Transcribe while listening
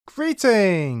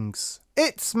Greetings!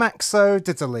 It's Maxo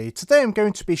Diddley. Today I'm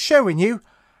going to be showing you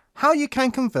how you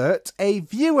can convert a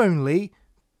view-only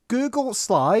Google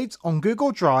slide on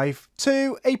Google Drive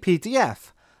to a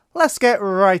PDF. Let's get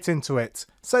right into it.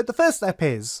 So the first step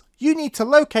is, you need to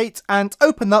locate and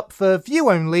open up the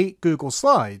view-only Google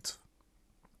slide.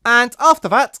 And after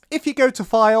that, if you go to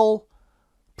File,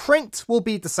 Print will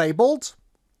be disabled,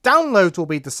 Download will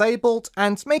be disabled,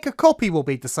 and Make a Copy will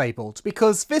be disabled,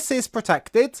 because this is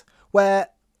protected, where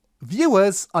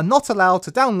viewers are not allowed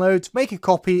to download, make a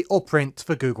copy, or print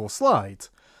the Google slide.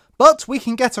 But we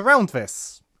can get around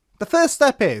this. The first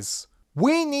step is,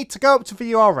 we need to go up to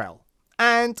the URL,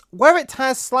 and where it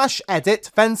has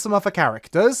 /edit, then some other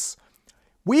characters,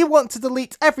 we want to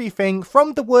delete everything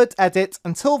from the word edit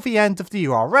until the end of the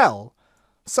URL.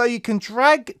 So you can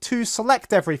drag to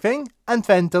select everything, and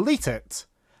then delete it.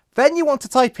 Then you want to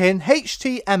type in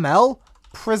HTML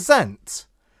present,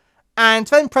 and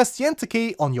then press the enter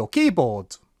key on your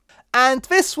keyboard. And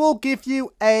this will give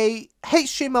you a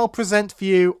HTML present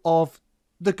view of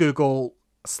the Google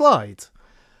slide.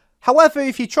 However,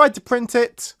 if you tried to print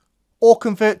it or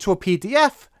convert to a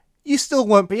PDF, you still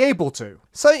won't be able to.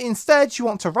 So instead you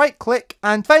want to right click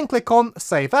and then click on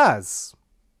Save As.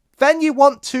 Then you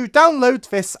want to download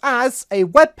this as a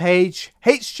Webpage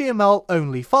HTML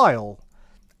Only file.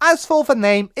 As for the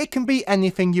name, it can be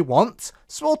anything you want,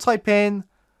 so we'll type in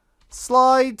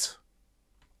slide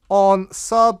on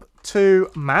sub to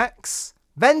max,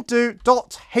 then do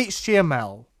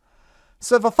 .html.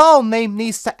 So the file name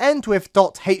needs to end with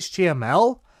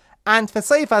 .html, and for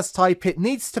save as type it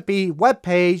needs to be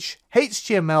Webpage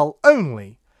HTML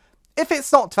Only. If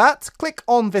it's not that, click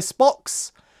on this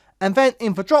box, and then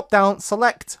in the drop down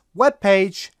select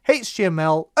Webpage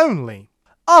HTML Only.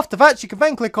 After that, you can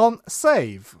then click on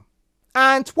Save.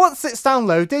 And once it's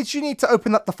downloaded, you need to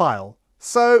open up the file.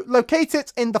 So locate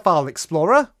it in the File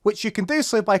Explorer, which you can do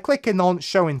so by clicking on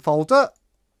Show in Folder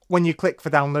when you click the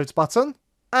Downloads button.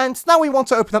 And now we want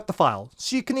to open up the file.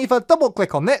 So you can either double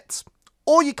click on it,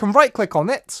 or you can right click on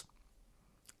it,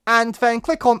 and then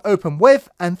click on Open With,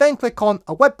 and then click on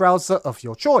a web browser of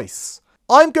your choice.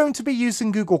 I'm going to be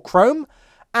using Google Chrome,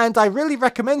 and I really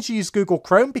recommend you use Google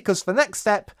Chrome because the next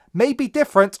step may be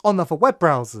different on other web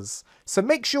browsers, so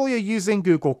make sure you're using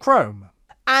Google Chrome.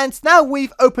 And now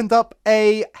we've opened up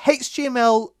a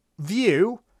HTML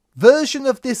view version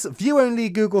of this view-only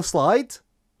Google slide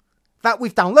that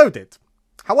we've downloaded.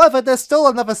 However, there's still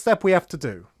another step we have to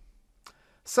do.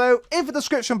 So in the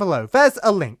description below, there's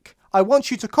a link. I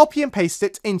want you to copy and paste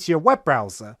it into your web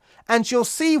browser, and you'll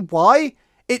see why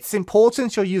it's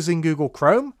important you're using Google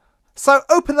Chrome. So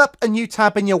open up a new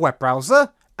tab in your web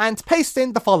browser and paste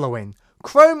in the following: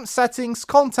 Chrome Settings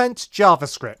Content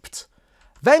JavaScript.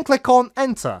 Then click on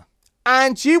Enter.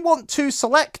 And you want to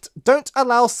select Don't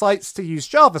Allow Sites to Use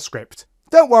JavaScript.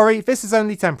 Don't worry, this is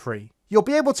only temporary. You'll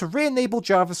be able to re-enable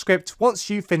JavaScript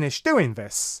once you finish doing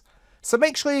this. So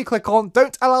make sure you click on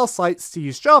Don't Allow Sites to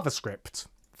Use JavaScript.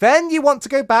 Then you want to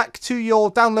go back to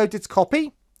your downloaded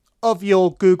copy of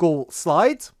your Google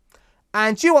slide,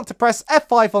 and you want to press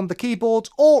F5 on the keyboard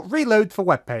or reload the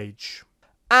web page.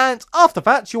 And after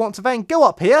that, you want to then go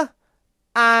up here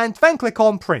and then click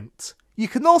on Print. You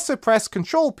can also press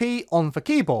Ctrl P on the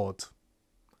keyboard.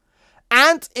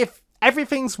 And if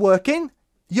everything's working,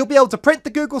 you'll be able to print the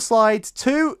Google slide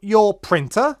to your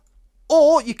printer,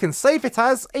 or you can save it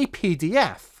as a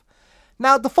PDF.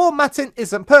 Now, the formatting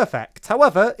isn't perfect.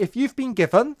 However, if you've been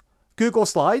given Google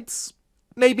Slides,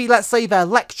 maybe let's say their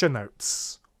lecture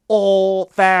notes, or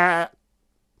their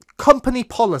company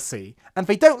policy, and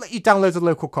they don't let you download a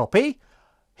local copy,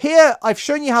 here I've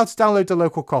shown you how to download a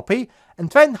local copy, and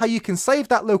then how you can save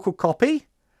that local copy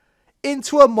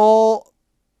into a more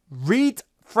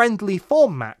read-friendly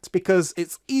format, because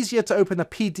it's easier to open a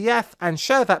PDF and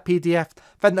share that PDF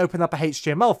than open up a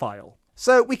HTML file.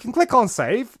 So we can click on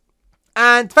Save,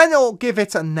 and then it'll give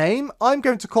it a name. I'm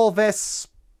going to call this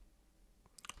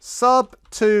sub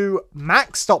to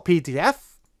max.pdf.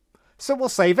 So we'll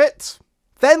save it.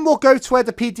 Then we'll go to where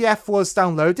the PDF was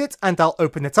downloaded, and I'll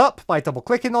open it up by double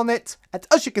clicking on it. And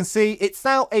as you can see, it's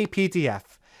now a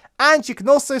PDF. And you can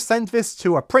also send this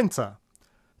to a printer,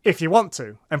 if you want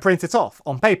to, and print it off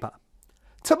on paper.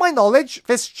 To my knowledge,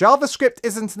 this JavaScript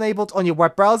isn't enabled on your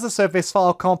web browser, so this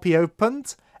file can't be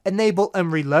opened. Enable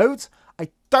and reload. I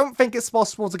don't think it's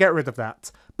possible to get rid of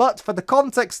that. But for the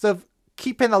context of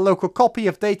keeping a local copy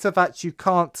of data that you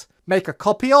can't make a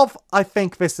copy of, I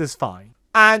think this is fine.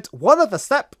 And one other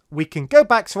step, we can go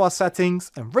back to our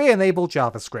settings and re-enable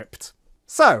JavaScript.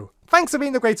 So, thanks for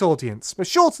being a great audience. Be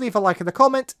sure to leave a like and a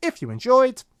comment if you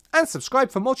enjoyed, and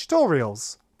subscribe for more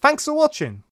tutorials. Thanks for watching.